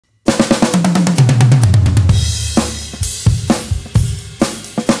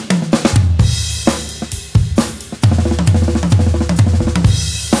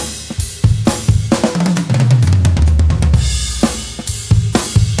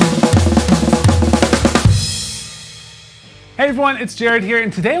Hey everyone, it's Jared here,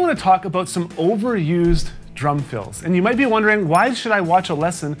 and today I want to talk about some overused drum fills. And you might be wondering, why should I watch a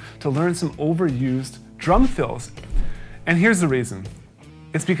lesson to learn some overused drum fills? And here's the reason.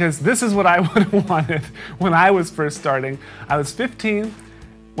 It's because this is what I would have wanted when I was first starting. I was 15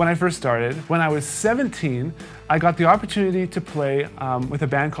 when I first started. When I was 17, I got the opportunity to play with a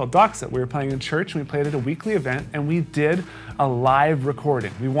band called Doxit. We were playing in church, and we played at a weekly event, and we did a live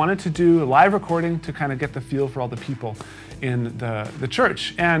recording. We wanted to do a live recording to kind of get the feel for all the people in the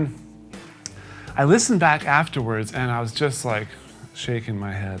church. And I listened back afterwards, and I was just like shaking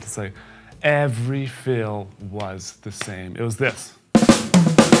my head. It's like every fill was the same. It was this.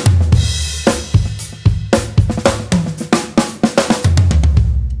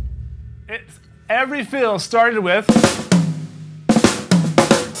 Every fill started with,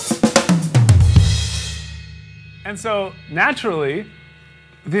 and so naturally,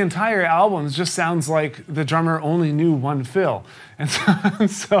 the entire album just sounds like the drummer only knew one fill. And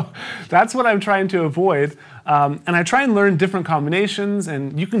so that's what I'm trying to avoid. And I try and learn different combinations,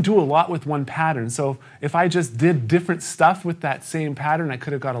 and you can do a lot with one pattern. So if I just did different stuff with that same pattern, I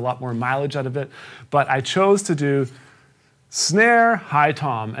could have got a lot more mileage out of it. But I chose to do snare, high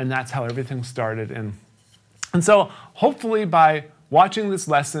tom, and that's how everything started. And so hopefully by watching this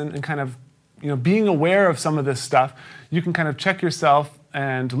lesson and kind of being aware of some of this stuff, you can kind of check yourself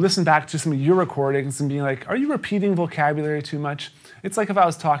and listen back to some of your recordings and be like, are you repeating vocabulary too much? It's like if I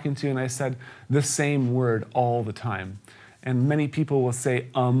was talking to you and I said the same word all the time. And many people will say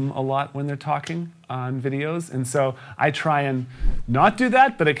a lot when they're talking on videos. And so I try and not do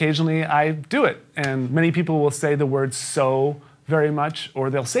that, but occasionally I do it. And many people will say the word so very much, or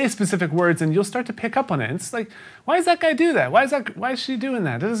they'll say specific words and you'll start to pick up on it. It's like, why does that guy do that? Why is she doing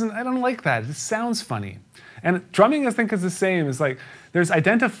that? I don't like that. It sounds funny. And drumming, I think, is the same. It's like there's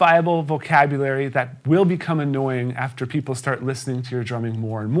identifiable vocabulary that will become annoying after people start listening to your drumming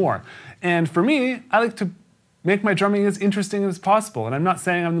more and more. And for me, I like to make my drumming as interesting as possible. And I'm not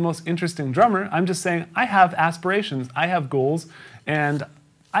saying I'm the most interesting drummer. I'm just saying I have aspirations, I have goals, and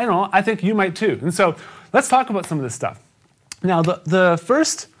I don't know, I think you might too. And so let's talk about some of this stuff. Now, the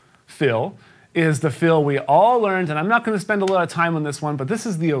first fill is the fill we all learned, and I'm not going to spend a lot of time on this one, but this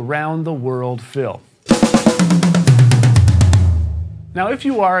is the around the world fill. Now, if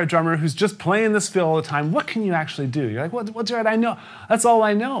you are a drummer who's just playing this fill all the time, what can you actually do? You're like, well, Jared, I know. That's all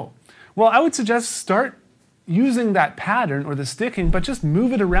I know. Well, I would suggest start using that pattern or the sticking, but just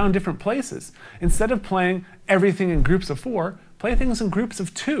move it around different places. Instead of playing everything in groups of 4, play things in groups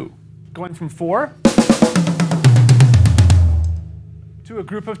of 2. Going from 4 to a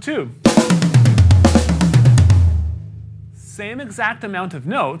group of 2. Same exact amount of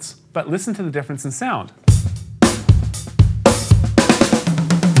notes, but listen to the difference in sound.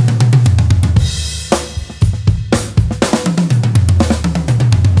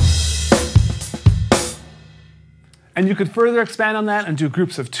 And you could further expand on that and do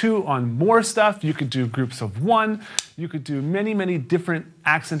groups of 2 on more stuff. You could do groups of 1. You could do many, many different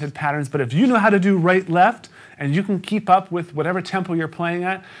accented patterns. But if you know how to do right, left, and you can keep up with whatever tempo you're playing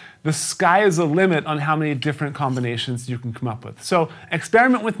at, the sky is the limit on how many different combinations you can come up with. So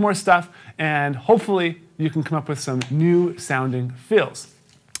experiment with more stuff, and hopefully you can come up with some new sounding fills.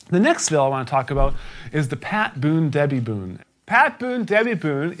 The next fill I want to talk about is the Pat Boone, Debbie Boone. Pat Boone, Debbie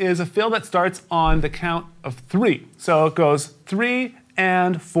Boone is a fill that starts on the count of 3. So it goes 3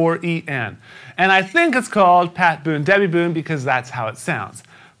 and 4 E-N. And I think it's called Pat Boone, Debbie Boone because that's how it sounds.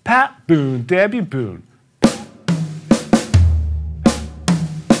 Pat Boone, Debbie Boone.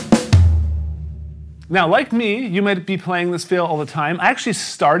 Now, like me, you might be playing this fill all the time. I actually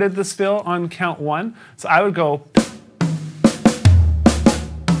started this fill on count 1. So I would go.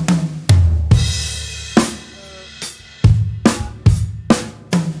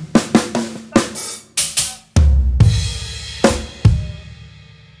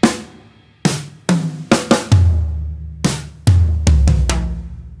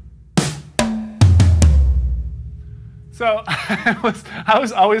 So I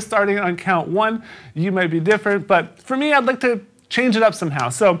was always starting on count 1. You might be different, but for me, I'd like to change it up somehow.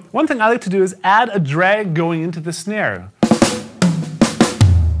 So one thing I like to do is add a drag going into the snare.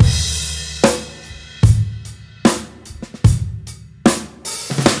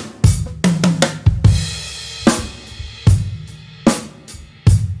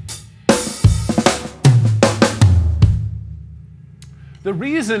 The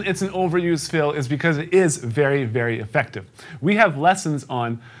reason it's an overused fill is because it is very, very effective. We have lessons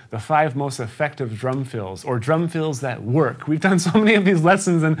on the 5 most effective drum fills, or drum fills that work. We've done so many of these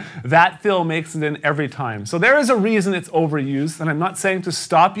lessons, and that fill makes it in every time. So there is a reason it's overused, and I'm not saying to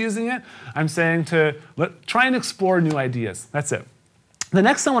stop using it. I'm saying to try and explore new ideas. That's it. The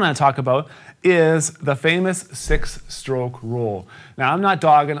next thing I want to talk about is the famous 6-stroke roll. Now, I'm not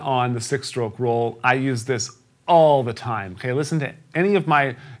dogging on the 6-stroke roll. I use this all the time. Okay, listen to any of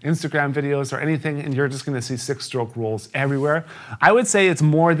my Instagram videos or anything, and you're just going to see 6-stroke rolls everywhere. I would say it's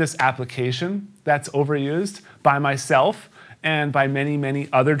more this application that's overused by myself and by many, many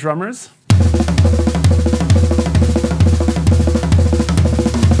other drummers.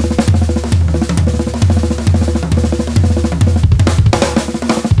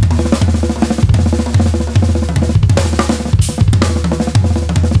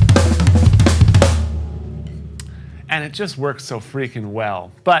 And it just works so freaking well.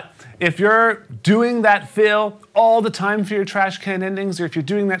 But if you're doing that fill all the time for your trash can endings, or if you're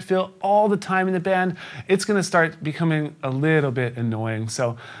doing that fill all the time in the band, it's gonna start becoming a little bit annoying.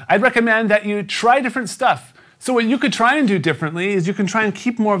 So I'd recommend that you try different stuff. So what you could try and do differently is you can try and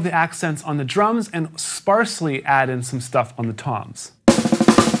keep more of the accents on the drums and sparsely add in some stuff on the toms.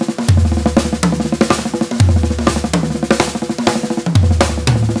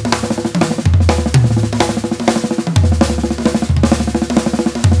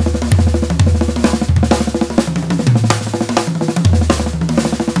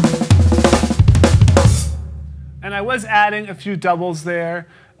 And I was adding a few doubles there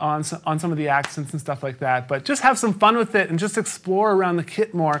on some of the accents and stuff like that, but just have some fun with it and just explore around the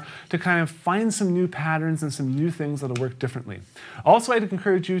kit more to kind of find some new patterns and some new things that'll work differently. Also, I'd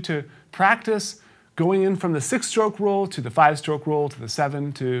encourage you to practice going in from the 6-stroke roll to the 5-stroke roll to the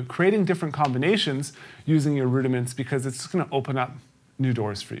 7, to creating different combinations using your rudiments, because it's just going to open up new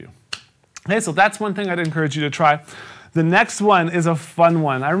doors for you. Okay, so that's one thing I'd encourage you to try. The next one is a fun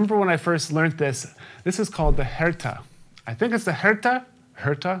one. I remember when I first learned this. This is called the herta. I think it's the herta.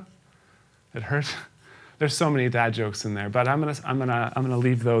 Herta? It hurt? There's so many dad jokes in there, but I'm gonna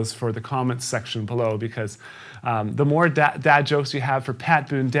leave those for the comments section below, because the more dad jokes you have for Pat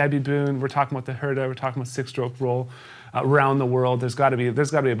Boone, Debbie Boone, we're talking about the herta, we're talking about 6-stroke roll around the world. There's got to be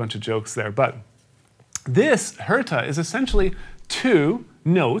a bunch of jokes there. But this herta is essentially 2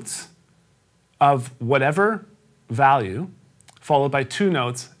 notes of whatever value, followed by 2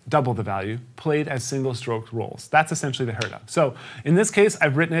 notes, double the value, played as single-stroke rolls. That's essentially the herta. So in this case,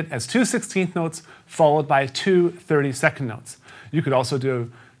 I've written it as 2 16th notes followed by 2 32nd notes. You could also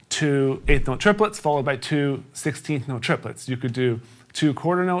do 2 8th note triplets followed by 2 16th note triplets. You could do 2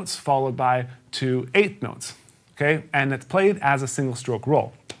 quarter notes followed by 2 8th notes. Okay, and it's played as a single-stroke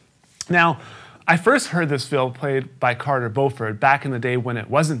roll. Now, I first heard this fill played by Carter Beauford back in the day when it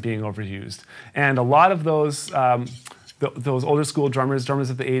wasn't being overused, and a lot of those older school drummers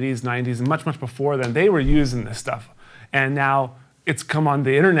of the 80s, 90s, and much, much before then, they were using this stuff. And now it's come on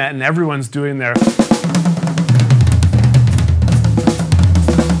the internet and everyone's doing their...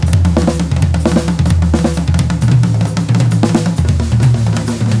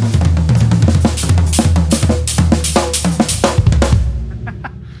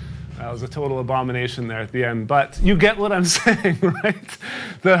 That was a total abomination there at the end, but you get what I'm saying, right?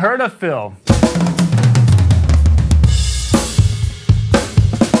 The herta fill.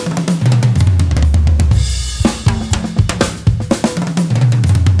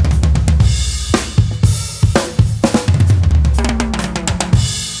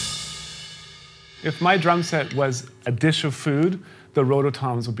 If my drum set was a dish of food, the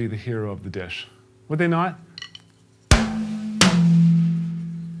rototoms would be the hero of the dish. Would they not?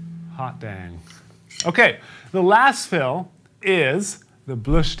 Hot dang. Okay, the last fill is the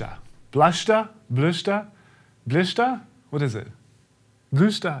blushta. Blushta? Blushta? Blishta? What is it?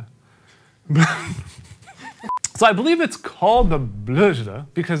 Blushta. So I believe it's called the blushta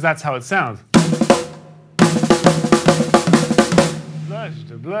because that's how it sounds.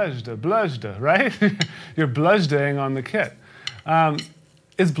 Blushda, blushda, blushda, right? You're blushdaing on the kit.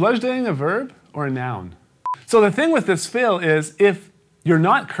 Is blushdaing a verb or a noun? So the thing with this fill is if you're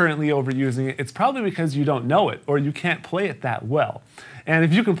not currently overusing it, it's probably because you don't know it or you can't play it that well. And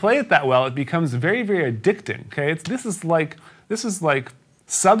if you can play it that well, it becomes very, very addicting. Okay, this is like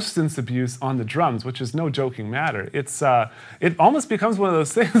substance abuse on the drums, which is no joking matter. It almost becomes one of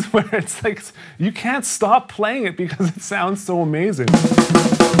those things where it's like you can't stop playing it because it sounds so amazing.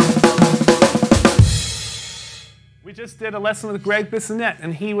 We just did a lesson with Greg Bissonette,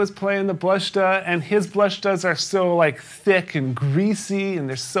 and he was playing the blushda, and his blushdas are so like thick and greasy, and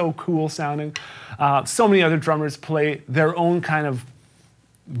they're so cool sounding. So many other drummers play their own kind of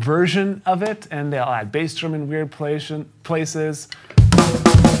version of it, and they'll add bass drum in weird places.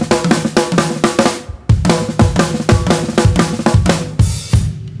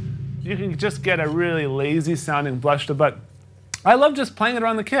 You can just get a really lazy sounding blushta, but I love just playing it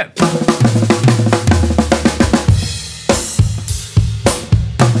around the kit.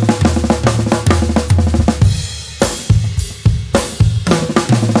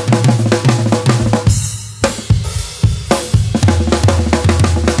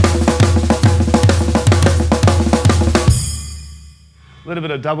 A little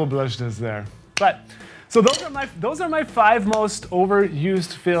bit of double blushtas there. But so those are my 5 most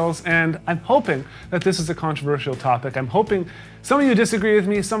overused fills, and I'm hoping that this is a controversial topic. I'm hoping some of you disagree with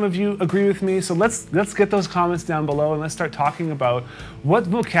me, some of you agree with me. So let's get those comments down below and let's start talking about what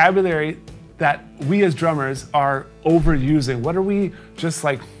vocabulary that we as drummers are overusing. What are we just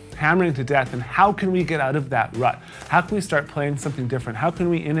like hammering to death, and how can we get out of that rut? How can we start playing something different? How can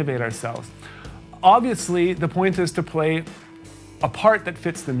we innovate ourselves? Obviously, the point is to play a part that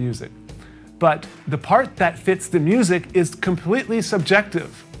fits the music. But the part that fits the music is completely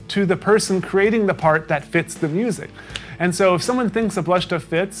subjective to the person creating the part that fits the music. And so if someone thinks a blushta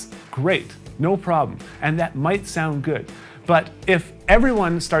fits, great, no problem. And that might sound good. But if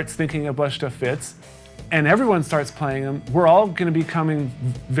everyone starts thinking a blushta fits, and everyone starts playing them, we're all going to be becoming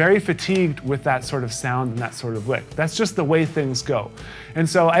very fatigued with that sort of sound and that sort of lick. That's just the way things go. And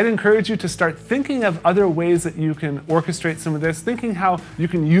so I'd encourage you to start thinking of other ways that you can orchestrate some of this, thinking how you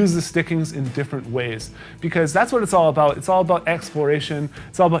can use the stickings in different ways, because that's what it's all about. It's all about exploration,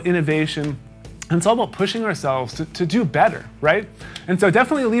 it's all about innovation, and it's all about pushing ourselves to do better, right? And so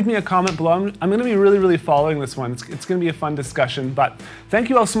definitely leave me a comment below. I'm going to be really following this one. It's going to be a fun discussion, but thank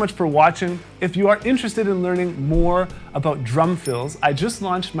you all so much for watching. If you are interested in learning more about drum fills, I just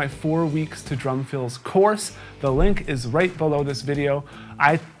launched my 4 weeks to drum fills course. The link is right below this video.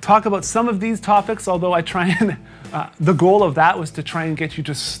 I talk about some of these topics, although I try and the goal of that was to try and get you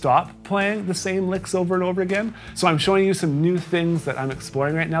to stop playing the same licks over and over again. So I'm showing you some new things that I'm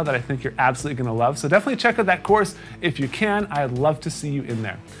exploring right now that I think you're absolutely going to love. So definitely check out that course if you can. I'd love to see you in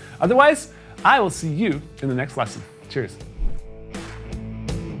there. Otherwise, I will see you in the next lesson. Cheers.